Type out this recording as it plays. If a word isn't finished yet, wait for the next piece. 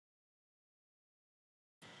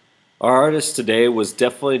Our artist today was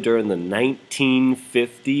definitely during the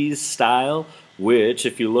 1950s style, which,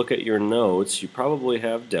 if you look at your notes, you probably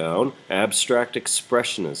have down abstract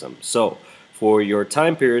expressionism. So, for your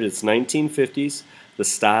time period, it's 1950s. The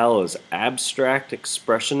style is abstract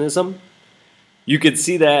expressionism. You can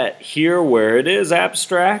see that here where it is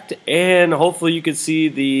abstract, and hopefully you can see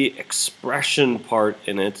the expression part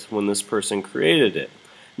in it when this person created it.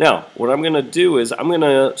 Now, what I'm going to do is I'm going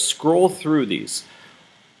to scroll through these.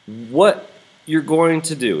 What you're going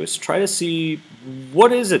to do is try to see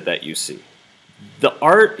what is it that you see. The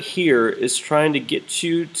art here is trying to get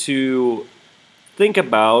you to think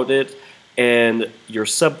about it and your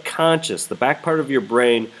subconscious, the back part of your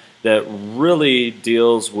brain that really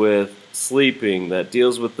deals with sleeping, that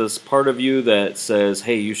deals with this part of you that says,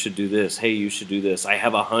 hey, you should do this, hey, you should do this, I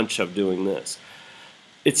have a hunch of doing this.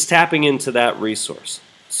 It's tapping into that resource.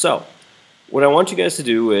 So, what I want you guys to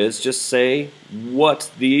do is just say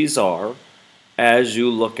what these are as you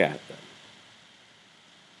look at them.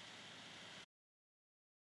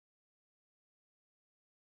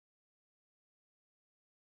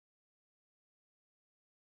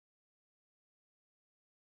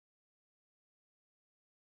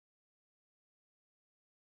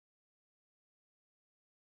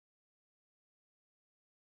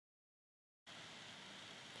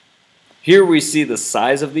 Here we see the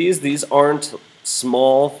size of these. These aren't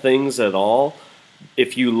small things at all.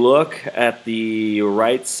 If you look at the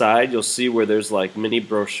right side, you'll see where there's like mini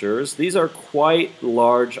brochures. These are quite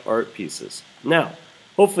large art pieces. Now,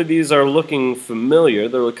 hopefully these are looking familiar.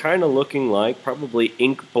 They're kind of looking like probably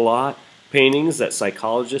ink blot paintings that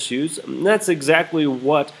psychologists use. And that's exactly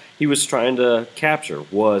what he was trying to capture,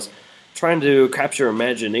 was trying to capture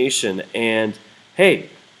imagination. And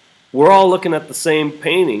hey, we're all looking at the same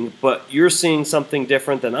painting, but you're seeing something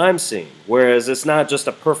different than I'm seeing. Whereas it's not just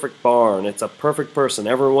a perfect barn, it's a perfect person.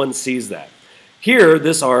 Everyone sees that. Here,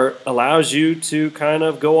 this art allows you to kind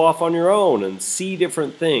of go off on your own and see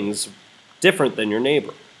different things different than your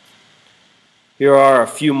neighbor. Here are a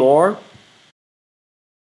few more.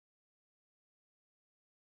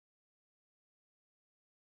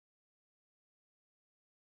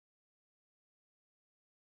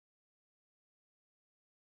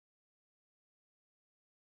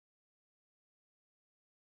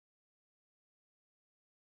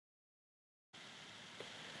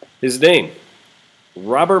 His name,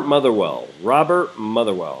 Robert Motherwell. Robert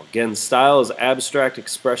Motherwell. Again, style is abstract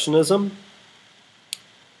expressionism.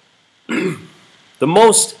 The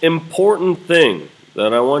most important thing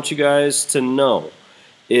that I want you guys to know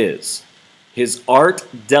is his art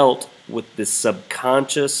dealt with the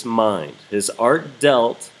subconscious mind. His art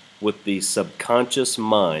dealt with the subconscious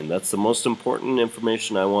mind. That's the most important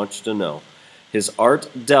information I want you to know. His art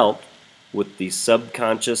dealt with the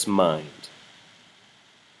subconscious mind.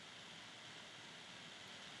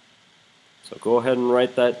 So go ahead and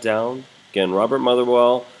write that down. Again, Robert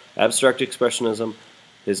Motherwell, Abstract Expressionism.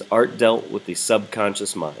 His art dealt with the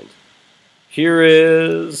subconscious mind. Here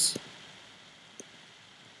is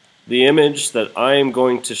the image that I am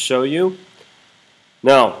going to show you.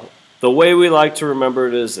 Now, the way we like to remember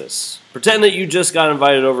it is this. Pretend that you just got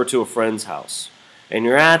invited over to a friend's house, and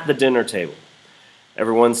you're at the dinner table.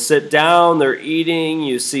 Everyone sit down, they're eating,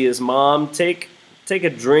 you see his mom take a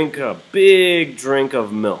drink, a big drink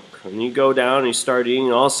of milk. And you go down and you start eating,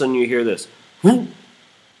 and all of a sudden you hear this. And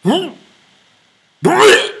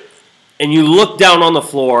you look down on the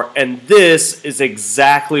floor, and this is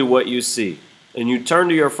exactly what you see. And you turn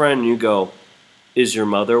to your friend and you go, is your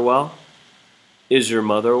mother well? Is your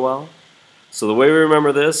mother well? So the way we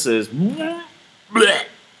remember this is,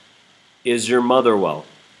 is your mother well?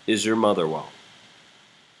 Is your mother well?